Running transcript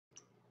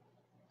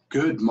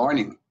Good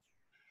morning.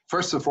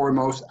 First and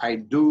foremost, I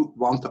do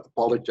want to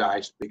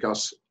apologize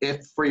because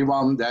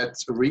everyone that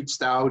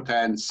reached out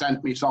and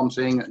sent me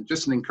something,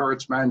 just an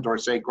encouragement or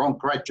say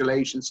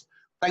congratulations,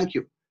 thank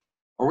you.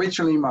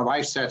 Originally, my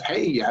wife said,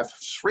 hey, you have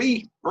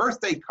 3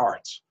 birthday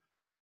cards.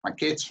 My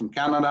kids from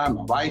Canada,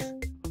 my wife,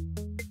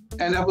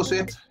 and that was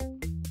it.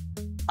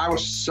 I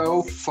was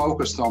so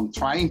focused on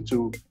trying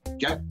to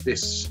get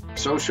this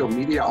social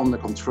media under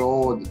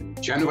control and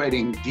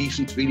generating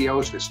decent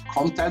videos with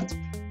content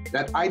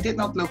that I did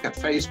not look at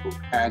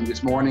Facebook. And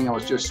this morning I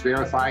was just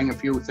verifying a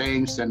few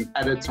things and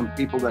added some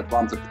people that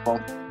wanted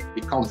to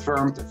be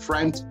confirmed a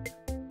friend.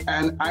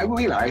 And I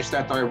realized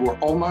that there were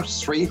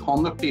almost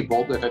 300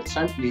 people that had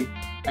sent me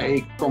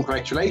a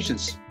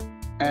congratulations.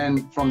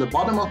 And from the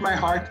bottom of my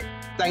heart,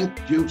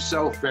 thank you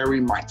so very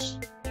much.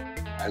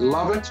 I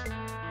love it.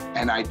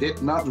 And I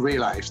did not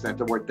realize that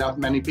there were that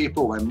many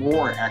people and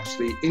more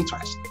actually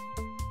interested.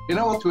 You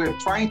know what we're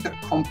trying to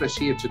accomplish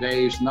here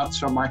today is not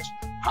so much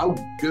how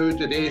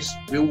good it is,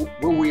 who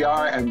we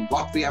are and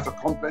what we have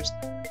accomplished.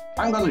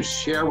 I'm going to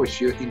share with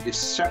you in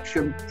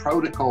Deception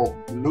Protocol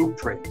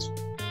Blueprint,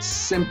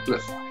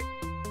 simplified.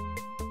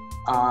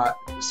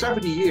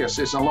 70 years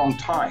is a long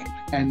time.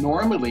 And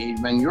normally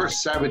when you're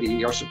 70,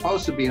 you're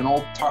supposed to be an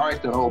old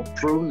tart, an old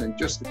prune, and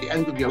just at the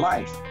end of your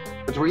life.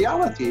 But the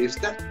reality is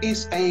that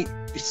is a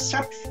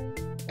deception.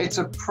 It's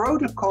a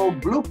protocol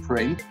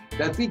blueprint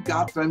that we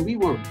got when we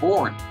were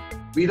born.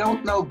 We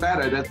don't know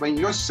better that when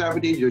you're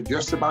 70, you're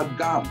just about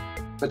gone.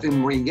 But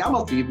in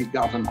reality, we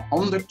got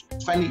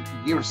 120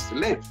 years to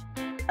live.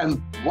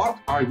 And what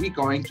are we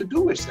going to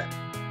do with them?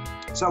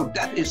 So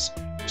that is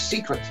the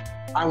secret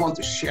I want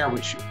to share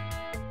with you.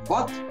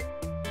 What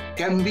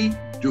can we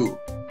do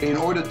in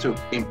order to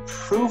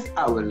improve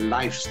our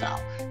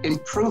lifestyle,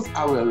 improve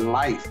our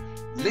life,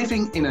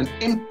 living in an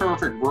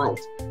imperfect world?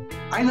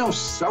 I know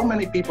so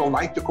many people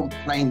like to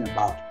complain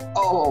about,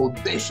 oh,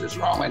 this is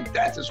wrong and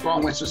that is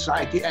wrong with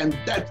society and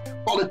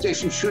that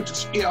politician should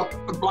speak up,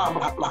 blah,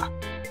 blah, blah.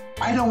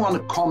 I don't want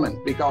to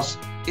comment because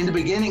in the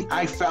beginning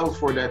I fell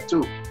for that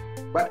too.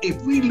 But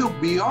if we look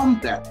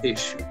beyond that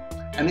issue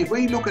and if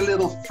we look a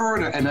little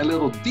further and a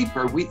little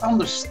deeper, we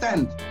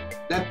understand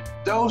that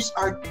those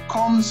are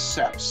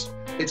concepts.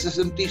 It is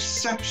a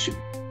deception.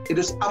 It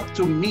is up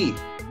to me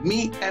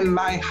and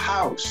my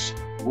house.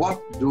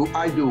 What do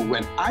I do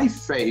when I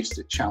face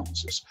the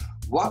challenges?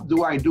 What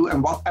do I do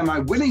and what am I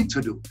willing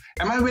to do?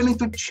 Am I willing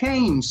to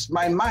change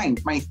my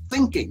mind, my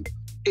thinking?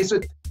 Is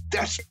it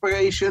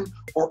desperation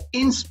or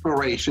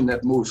inspiration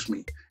that moves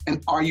me?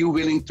 And are you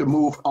willing to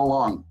move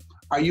along?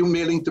 Are you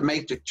willing to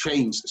make the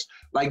changes?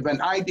 Like when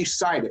I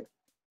decided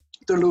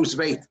to lose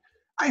weight,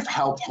 I've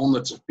helped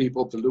hundreds of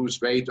people to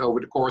lose weight over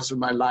the course of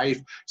my life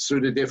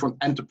through the different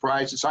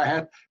enterprises I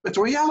had. But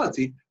the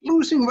reality,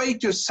 losing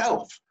weight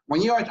yourself,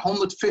 when you're at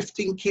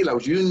 115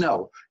 kilos, you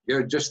know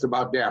you're just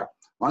about there.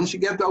 Once you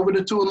get over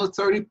the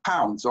 230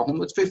 pounds or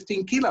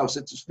 115 kilos,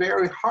 it's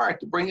very hard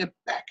to bring it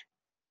back.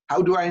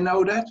 How do I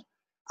know that?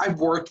 I've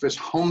worked with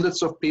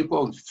hundreds of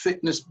people in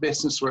fitness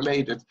business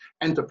related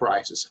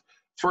enterprises.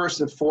 First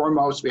and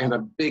foremost, we had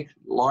a big,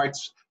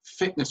 large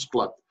fitness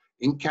club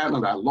in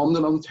Canada,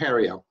 London,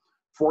 Ontario,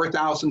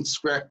 4,000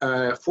 square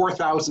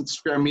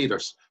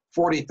meters,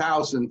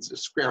 40,000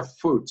 square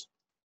foot.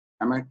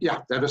 I mean, yeah,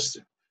 that is,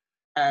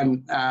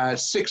 and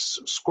 6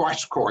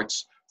 squash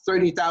courts,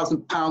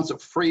 30,000 pounds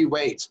of free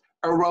weights,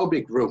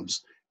 aerobic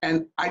rooms.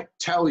 And I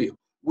tell you,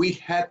 we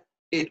had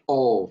it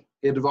all.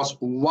 It was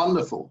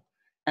wonderful.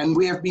 And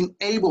we have been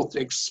able to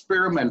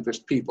experiment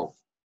with people.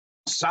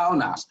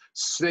 Saunas,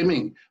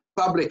 swimming,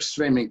 public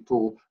swimming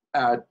pool,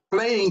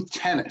 playing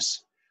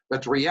tennis.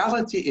 But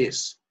reality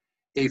is,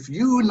 if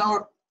you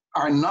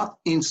are not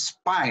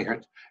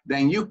inspired,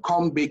 then you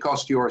come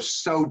because you're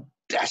so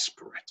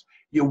desperate.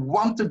 You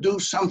want to do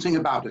something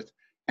about it.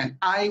 And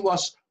I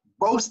was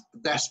both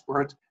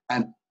desperate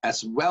and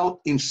as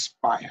well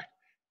inspired.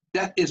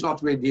 That is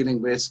what we're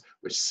dealing with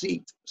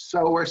seed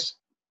sowers,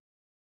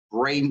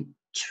 brain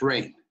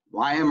train.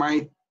 Why am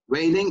I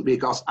waiting?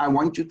 Because I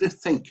want you to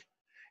think.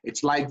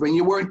 It's like when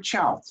you were a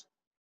child.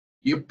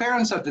 Your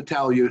parents had to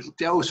tell you,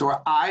 those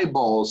were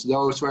eyeballs,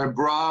 those were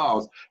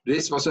brows,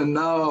 this was a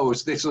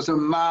nose, this was a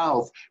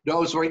mouth,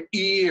 those were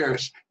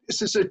ears,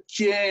 this is a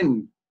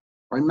chin.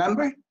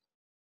 Remember?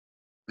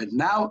 But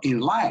now in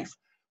life,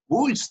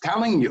 who is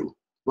telling you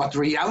what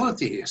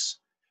reality is?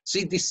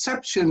 See,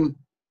 deception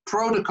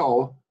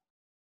protocol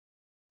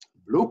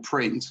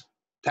blueprint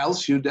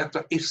tells you that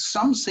there is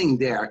something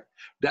there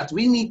that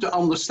we need to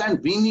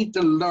understand. We need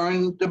to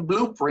learn the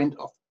blueprint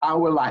of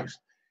our life.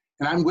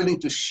 And I'm willing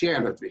to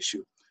share that with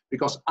you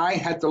because I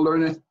had to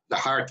learn it the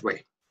hard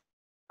way.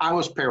 I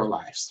was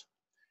paralyzed.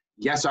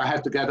 Yes, I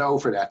had to get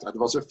over that. It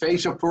was a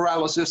facial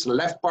paralysis. The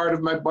left part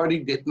of my body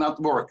did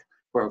not work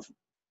for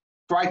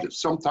quite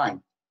some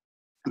time.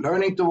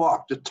 Learning to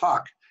walk, to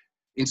talk,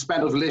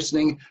 instead of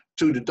listening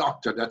to the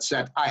doctor that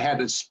said I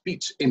had a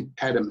speech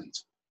impediment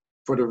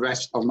for the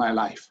rest of my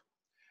life.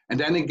 And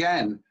then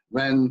again,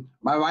 when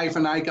my wife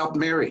and I got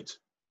married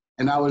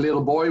and our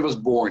little boy was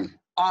born,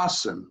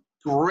 awesome.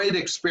 great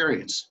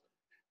experience.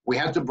 We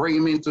had to bring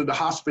him into the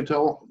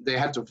hospital. They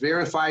had to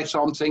verify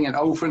something, and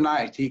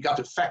overnight he got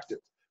affected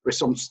with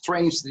some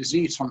strange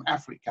disease from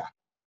Africa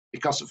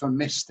because of a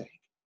mistake.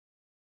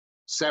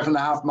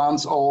 7.5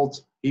 months old,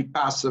 he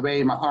passed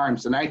away in my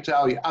arms. And I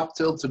tell you, up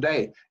till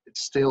today, it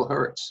still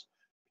hurts.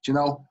 But you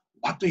know,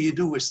 what do you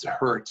do with the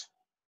hurt?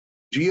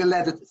 Do you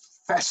let it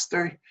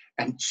fester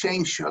and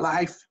change your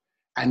life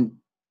and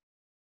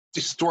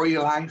destroy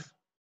your life?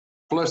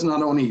 Plus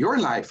not only your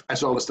life,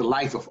 as well as the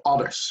life of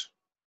others,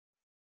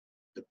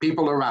 the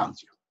people around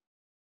you.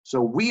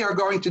 So we are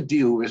going to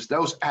deal with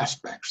those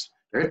aspects.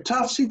 There are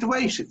tough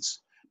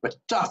situations, but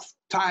tough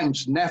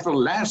times never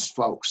last,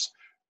 folks.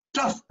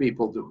 Tough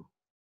people do.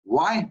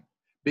 Why?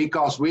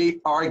 Because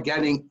we are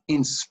getting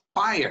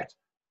inspired,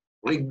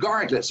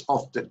 regardless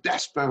of the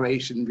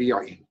desperation we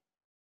are in.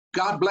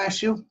 God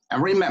bless you,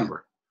 and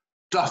remember,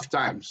 tough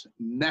times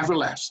never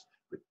last,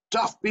 but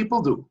tough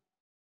people do.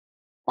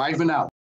 Bye for now.